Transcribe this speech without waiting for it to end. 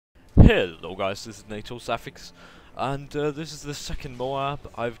Hello guys, this is NaToSaphiX, and this is the second M.O.A.B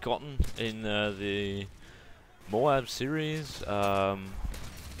I've gotten in the M.O.A.B series,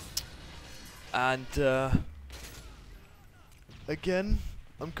 again,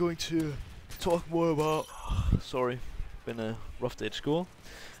 I'm going to talk more about, sorry, been a rough day at school.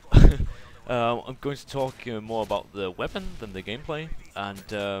 I'm going to talk more about the weapon than the gameplay,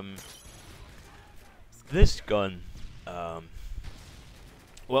 and this gun,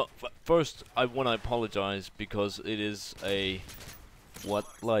 well, first I want to apologize because it is a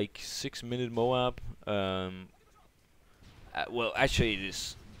like 6-minute M.O.A.B. Well, actually, it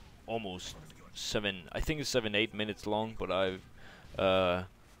is almost 7. I think it's 7-8 minutes long, but I've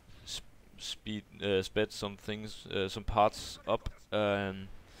sped some things, some parts up,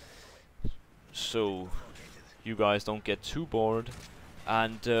 so you guys don't get too bored.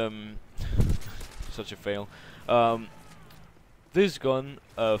 And such a fail. This gun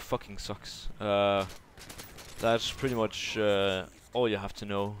fucking sucks. That's pretty much all you have to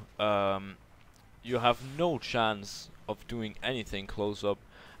know. You have no chance of doing anything close up,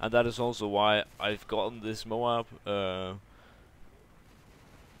 and that is also why I've gotten this M.O.A.B.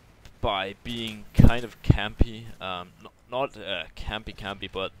 By being kind of campy. Not campy,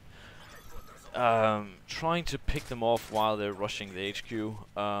 but trying to pick them off while they're rushing the HQ.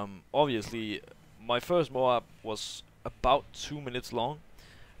 Obviously, my first M.O.A.B was about 2 minutes long,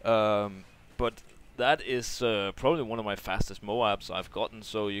 but that is probably one of my fastest M.O.A.Bs I've gotten,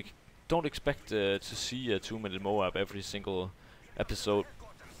 so you don't expect to see a 2-minute M.O.A.B every single episode.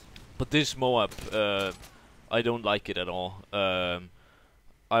 But this M.O.A.B, I don't like it at all. I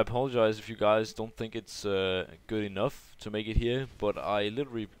apologize if you guys don't think it's good enough to make it here, but I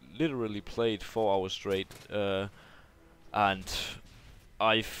literally played 4 hours straight, and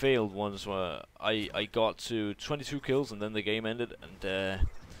I failed once where I got to 22 kills and then the game ended, and that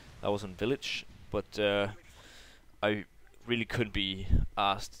was in Village, but I really couldn't be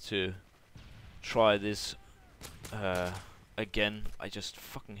asked to try this again. I just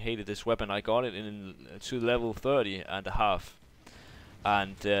fucking hated this weapon. I got it to level 30 and a half,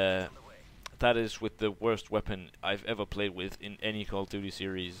 and that is with the worst weapon I've ever played with in any Call of Duty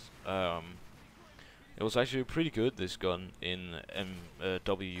series. It was actually pretty good, this gun, in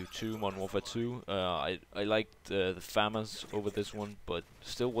MW2, Modern Warfare 2. I liked the FAMAs over this one, but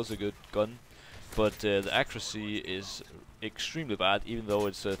still was a good gun. But the accuracy is extremely bad, even though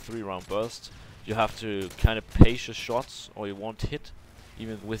it's a 3-round burst. You have to kind of pace your shots, or you won't hit,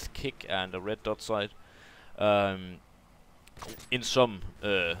 even with kick and a red dot sight. In some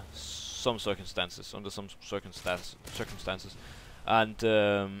circumstances, under some circumstances, and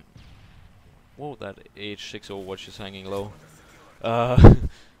whoa, that H6 Overwatch is hanging low.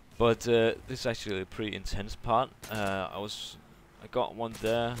 But this is actually a pretty intense part. I got one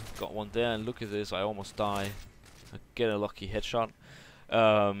there, and look at this, I almost die. I get a lucky headshot.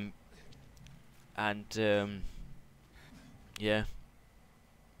 Yeah,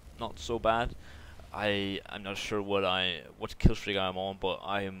 not so bad. I'm not sure what kill streak I'm on, but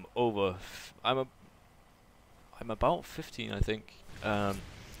I'm about 15, I think.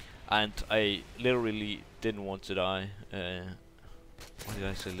 And I literally didn't want to die. Why did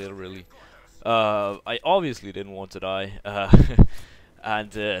I say literally? I obviously didn't want to die,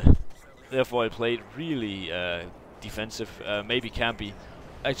 and therefore I played really defensive, maybe campy.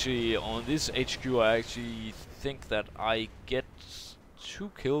 Actually, on this HQ, I actually think that I get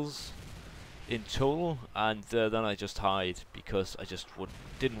 2 kills in total, and then I just hide because I just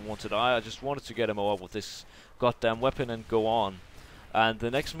didn't want to die. I just wanted to get a M.O.A.B with this goddamn weapon and go on. And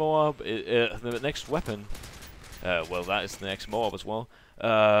the next M.O.A.B, the next weapon, well, that is the next M.O.A.B as well,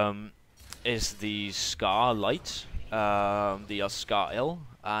 is the Scar Light, the Scar L,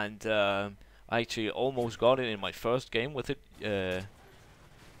 and I actually almost got it in my first game with it.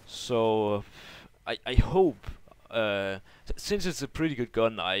 So I hope, since it's a pretty good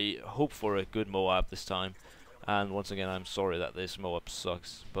gun, I hope for a good M.O.A.B this time. And once again, I'm sorry that this M.O.A.B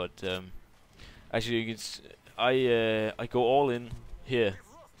sucks, but actually, you can I go all in here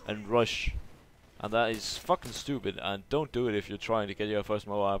and rush, and that is fucking stupid, and don't do it if you're trying to get your first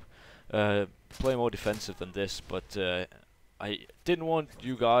M.O.A.B. Play more defensive than this, but I didn't want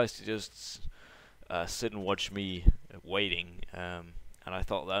you guys to just sit and watch me waiting, and I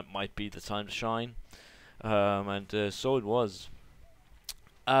thought that might be the time to shine, and so it was.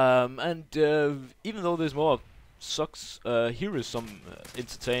 Even though this M.O.A.B sucks, here is some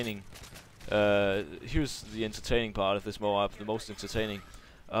entertaining. Here's the entertaining part of this M.O.A.B, the most entertaining.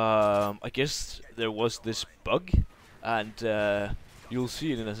 I guess there was this bug, and you'll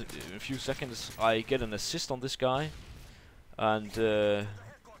see it in a few seconds. I get an assist on this guy, and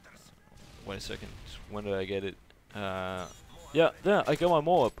wait a second. When did I get it? Yeah, there, I got my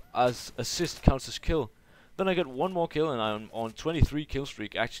M.O.A.B as assist counts as kill. Then I get one more kill, and I'm on 23 kill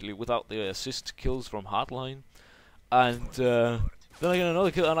streak, actually, without the assist kills from Hardline. And then I get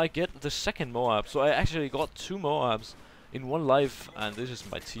another kill, and I get the second M.O.A.B. So I actually got 2 M.O.A.Bs in one life, and this is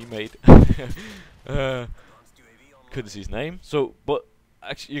my teammate. Couldn't see his name. So, but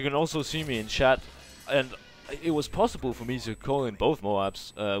actually, you can also see me in chat, and it was possible for me to call in both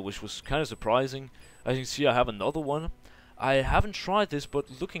M.O.A.Bs, which was kind of surprising. As you can see, I have another one. I haven't tried this, but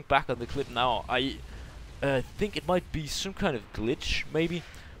looking back on the clip now, I think it might be some kind of glitch, maybe,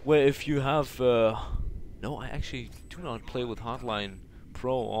 where if you have... no, I actually do not play with Hardline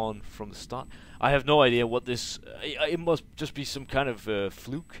Pro on from the start. I have no idea what this... it must just be some kind of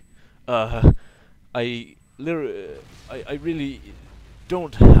fluke. I really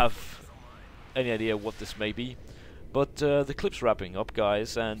don't have any idea what this may be. But the clip's wrapping up,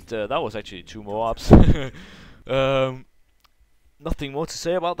 guys, and that was actually 2 M.O.A.Bs. Nothing more to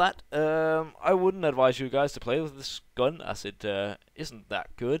say about that. I wouldn't advise you guys to play with this gun, as it isn't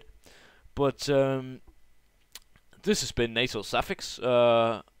that good. But this has been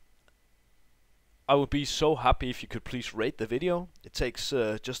NaToSaphiX. I would be so happy if you could please rate the video. It takes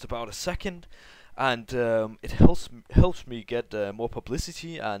just about a second, and it helps me get more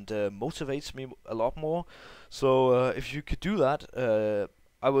publicity and motivates me a lot more. So if you could do that,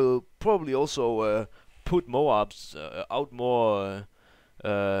 I will probably also put M.O.A.Bs out more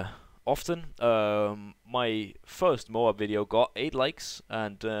often. My first M.O.A.B video got 8 likes,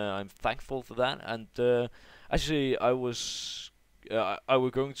 and I'm thankful for that. And actually, I was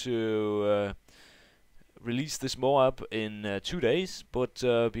going to release this M.O.A.B in 2 days, but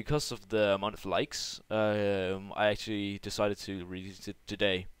because of the amount of likes, I actually decided to release it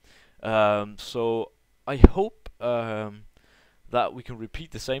today. So I hope that we can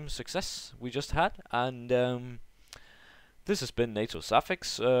repeat the same success we just had, and this has been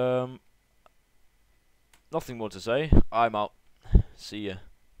NaToSaphiX. Nothing more to say. I'm out. See ya.